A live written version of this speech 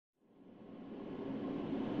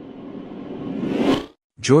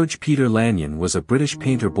George Peter Lanyon was a British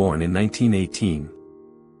painter born in 1918.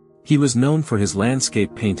 He was known for his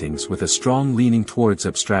landscape paintings with a strong leaning towards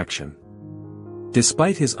abstraction.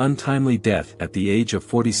 Despite his untimely death at the age of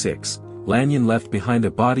 46, Lanyon left behind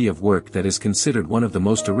a body of work that is considered one of the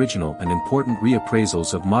most original and important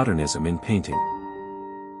reappraisals of modernism in painting.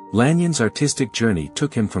 Lanyon's artistic journey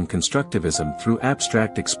took him from constructivism through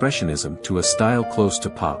abstract expressionism to a style close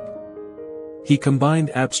to pop. He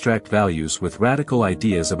combined abstract values with radical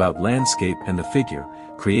ideas about landscape and the figure,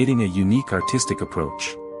 creating a unique artistic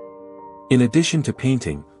approach. In addition to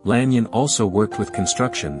painting, Lanyon also worked with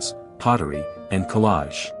constructions, pottery, and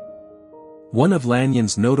collage. One of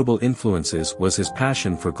Lanyon's notable influences was his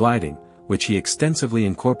passion for gliding, which he extensively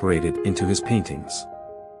incorporated into his paintings.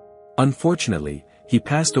 Unfortunately, he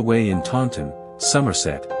passed away in Taunton,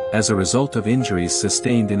 Somerset, as a result of injuries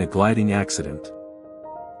sustained in a gliding accident.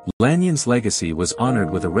 Lanyon's legacy was honored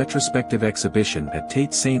with a retrospective exhibition at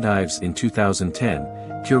Tate St. Ives in 2010,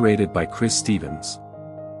 curated by Chris Stevens.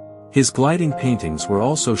 His gliding paintings were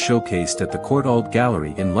also showcased at the Courtauld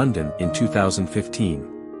Gallery in London in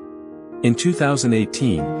 2015. In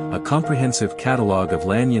 2018, a comprehensive catalogue of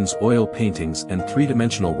Lanyon's oil paintings and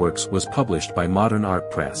three-dimensional works was published by Modern Art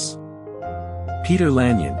Press. Peter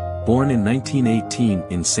Lanyon, born in 1918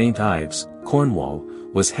 in St. Ives, Cornwall,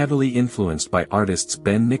 was heavily influenced by artists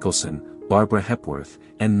Ben Nicholson, Barbara Hepworth,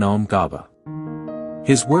 and Noam Gaba.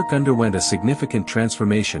 His work underwent a significant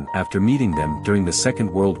transformation after meeting them during the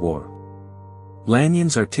Second World War.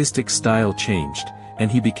 Lanyon's artistic style changed,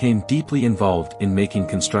 and he became deeply involved in making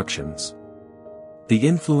constructions. The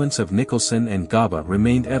influence of Nicholson and Gaba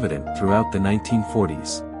remained evident throughout the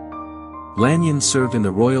 1940s. Lanyon served in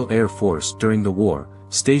the Royal Air Force during the war,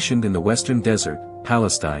 stationed in the Western Desert,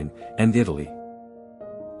 Palestine, and Italy.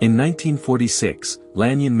 In 1946,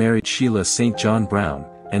 Lanyon married Sheila St. John Brown,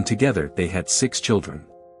 and together they had 6 children.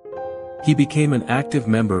 He became an active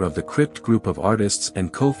member of the Crypt group of artists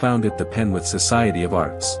and co-founded the Penwith Society of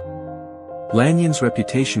Arts. Lanyon's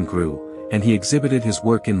reputation grew, and he exhibited his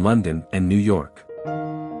work in London and New York.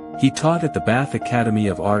 He taught at the Bath Academy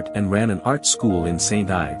of Art and ran an art school in St.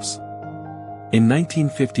 Ives. In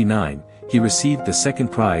 1959, he received the second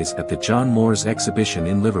prize at the John Moores exhibition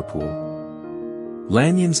in Liverpool.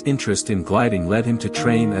 Lanyon's interest in gliding led him to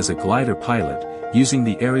train as a glider pilot, using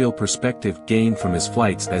the aerial perspective gained from his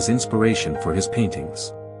flights as inspiration for his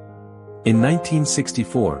paintings. In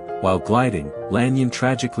 1964, while gliding, Lanyon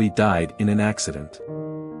tragically died in an accident.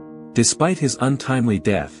 Despite his untimely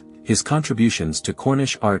death, his contributions to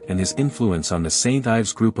Cornish art and his influence on the St.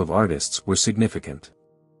 Ives group of artists were significant.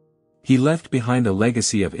 He left behind a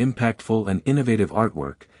legacy of impactful and innovative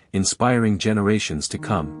artwork, inspiring generations to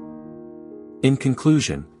come. In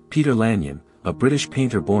conclusion, Peter Lanyon, a British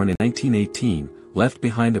painter born in 1918, left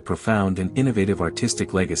behind a profound and innovative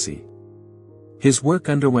artistic legacy. His work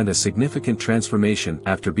underwent a significant transformation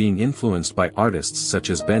after being influenced by artists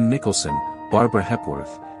such as Ben Nicholson, Barbara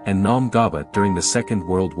Hepworth, and Noam Gaba during the Second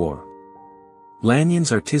World War.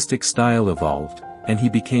 Lanyon's artistic style evolved, and he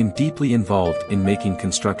became deeply involved in making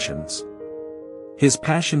constructions. His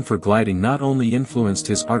passion for gliding not only influenced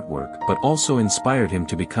his artwork but also inspired him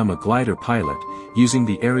to become a glider pilot, using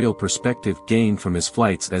the aerial perspective gained from his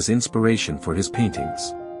flights as inspiration for his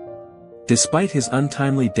paintings. Despite his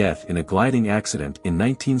untimely death in a gliding accident in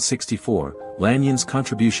 1964, Lanyon's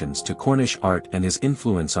contributions to Cornish art and his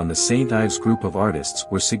influence on the St. Ives group of artists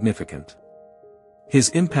were significant.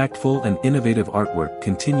 His impactful and innovative artwork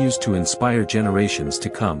continues to inspire generations to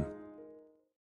come.